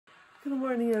Good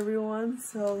morning, everyone.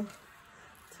 So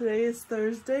today is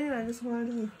Thursday and I just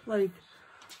wanted to let me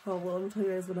tell you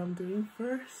guys what I'm doing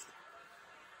first.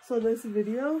 So this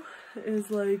video is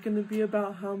gonna be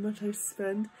about how much I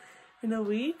spend in a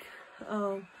week.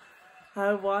 I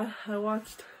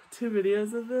watched 2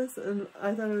 videos of this and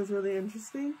I thought it was really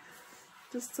interesting,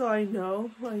 just so I know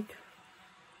what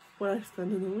I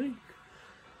spend in a week.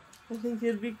 I think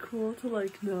it'd be cool to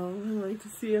know and to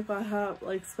see if I have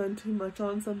spend too much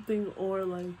on something, or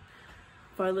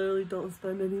if I literally don't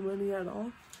spend any money at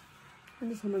all. I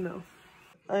just want to know.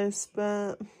 I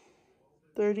spent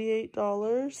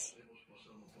 $38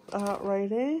 at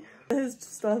Rite Aid. This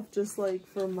stuff just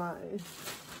for my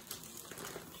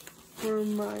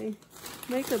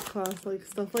makeup class,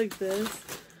 stuff like this,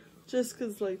 just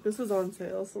because this was on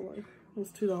sale, so it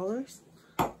was $2.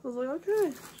 I was like,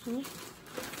 okay.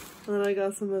 And then I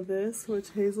got some of this,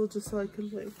 which Hazel, just so I could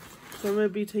so I'm gonna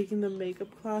be taking the makeup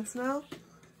class now,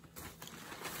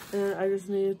 and I just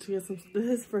needed to get some.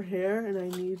 This is for hair, and I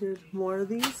needed more of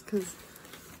these because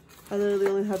I literally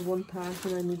only had 1 pack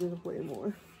and I needed way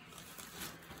more.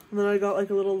 And then I got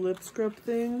a little lip scrub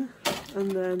thing, and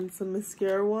then some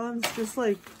mascara ones, just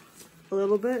a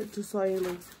little bit, just so I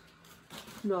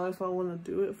know if I want to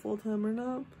do it full time or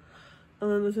not. And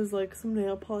then this is some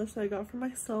nail polish that I got for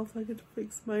myself so I could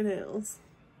fix my nails.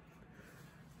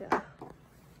 Yeah.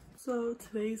 So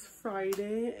today's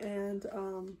Friday, and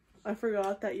I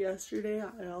forgot that yesterday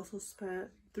I also spent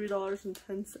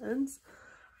 $3.10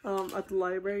 at the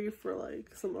library for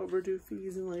some overdue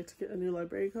fees and to get a new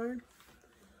library card.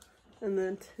 And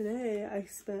then today I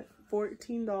spent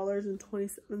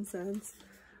 $14.27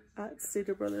 at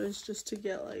Stater Brothers just to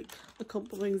get a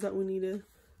couple things that we needed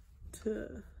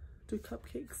to do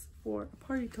cupcakes for a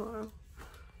party tomorrow.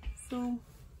 So,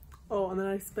 oh, and then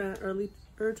I spent earlier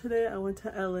today, I went to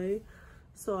LA,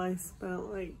 so I spent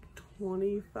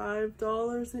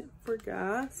 $25 for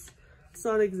gas. It's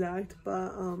not exact,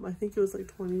 but I think it was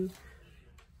 20.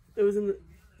 It was in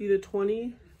either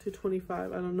 20 to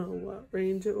 25. I don't know what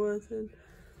range it was in.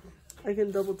 I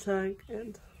can double check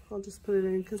and I'll just put it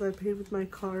in because I paid with my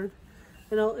card,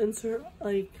 and I'll insert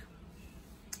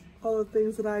all the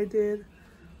things that I did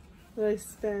that I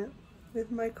spent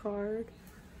with my card.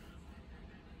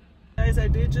 Guys, I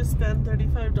did just spend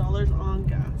 $35 on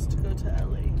gas to go to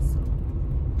LA, so,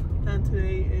 and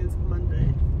today is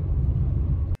Monday.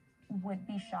 Would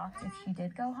be shocked if she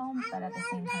did go home, but at the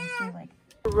same time too,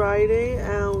 Friday,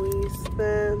 and we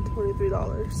spent $23.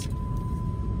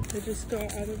 I just got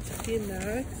out of TJ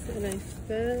Maxx and I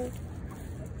spent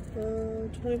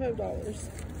 $25.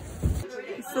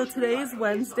 So today is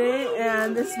Wednesday,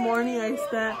 and this morning I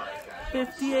spent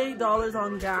 $58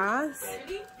 on gas,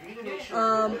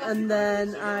 and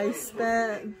then I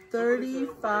spent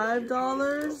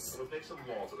 $35,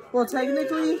 well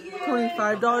technically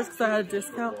 $25 because I had a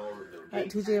discount at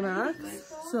TJ Maxx.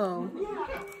 So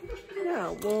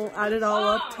yeah, we'll add it all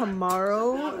up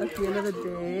tomorrow at the end of the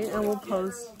day and we'll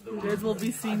post. You guys will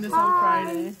be seeing this on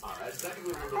Friday.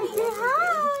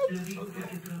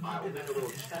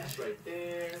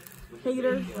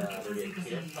 Hater.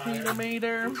 Hater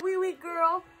mater. Wee wee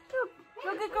girl.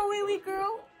 Look at go wee wee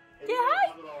girl. Say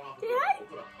hi. Say hi.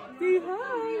 Say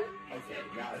hi.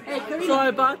 Hey, so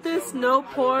I bought this No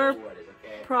Pore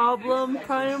Problem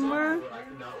Primer,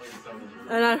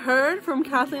 and I heard from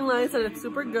Kathleen Lights that it's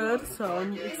super good, so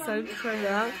I'm excited to try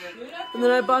that. And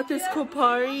then I bought this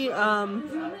Kopari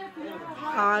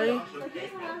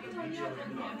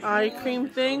eye cream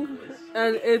thing,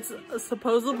 and it's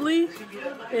supposedly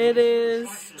it is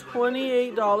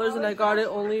 $28, and I got it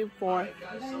only for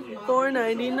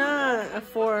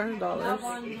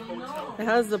 $4.99. It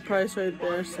has the price right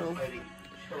there, so.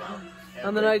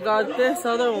 And then I got this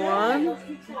other one,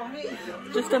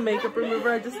 just a makeup remover.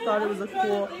 I just thought it was a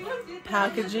cool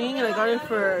packaging, and I got it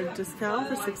for a discount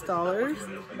for $6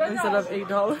 instead of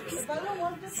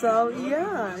 $8. So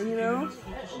yeah, you know.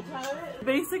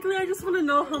 Basically, I just want to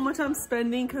know how much I'm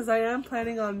spending because I am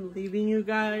planning on leaving you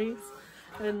guys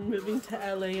and moving to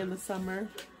LA in the summer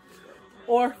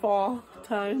or fall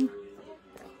time.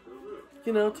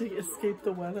 You know, to escape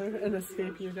the weather and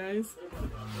escape you guys.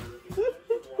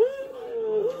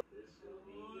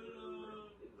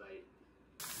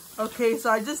 Okay, so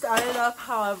I just added up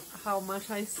how much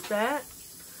I spent,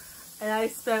 and I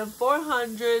spent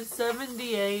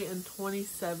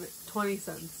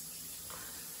 $478.20.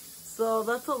 So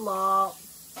that's a lot.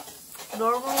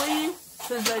 Normally,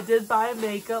 since I did buy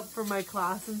makeup for my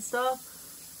class and stuff,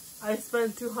 I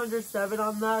spent $207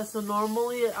 on that. So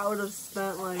normally I would have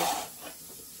spent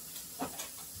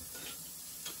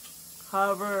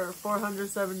however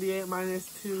 478 minus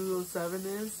 207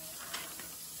 is.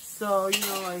 So, you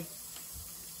know, like,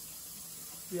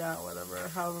 yeah, whatever,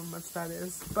 however much that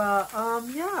is. But,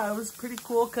 yeah, it was pretty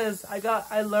cool because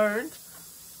I learned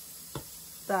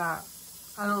that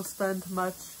I don't spend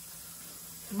much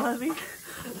money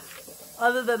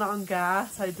other than on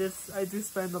gas. I do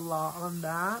spend a lot on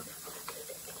that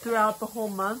throughout the whole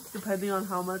month, depending on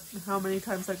how many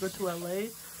times I go to LA.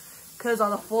 Because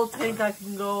on a full tank, I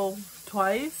can go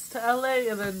twice to LA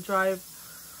and then drive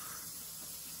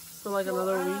for like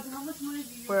another week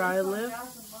where I live.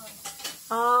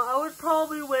 I would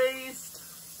probably waste,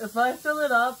 if I fill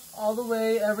it up all the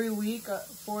way every week,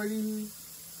 40,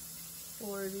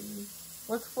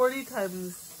 what's 40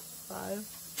 times 5?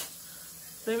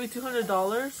 Maybe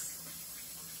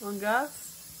 $200 on gas.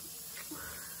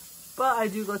 But I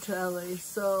do go to LA,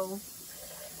 so,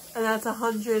 and that's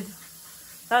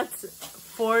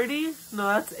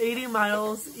 80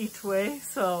 miles each way,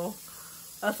 so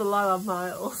that's a lot of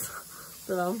miles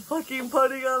that I'm fucking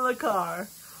putting on the car.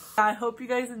 I hope you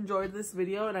guys enjoyed this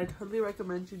video, and I totally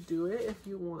recommend you do it if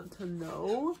you want to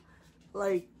know.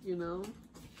 Like, you know,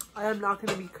 I am not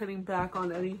going to be cutting back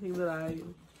on anything that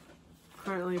I'm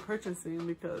currently purchasing,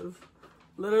 because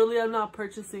literally I'm not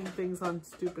purchasing things on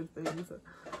stupid things that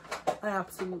I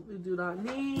absolutely do not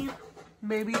need.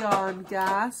 Maybe on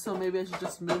gas, so maybe I should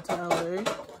just move to LA.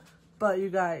 But you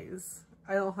guys,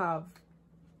 I would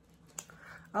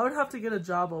have to get a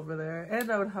job over there,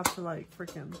 and I would have to like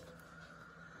freaking,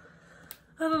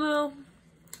 I don't know,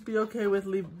 be okay with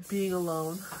being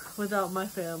alone without my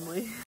family.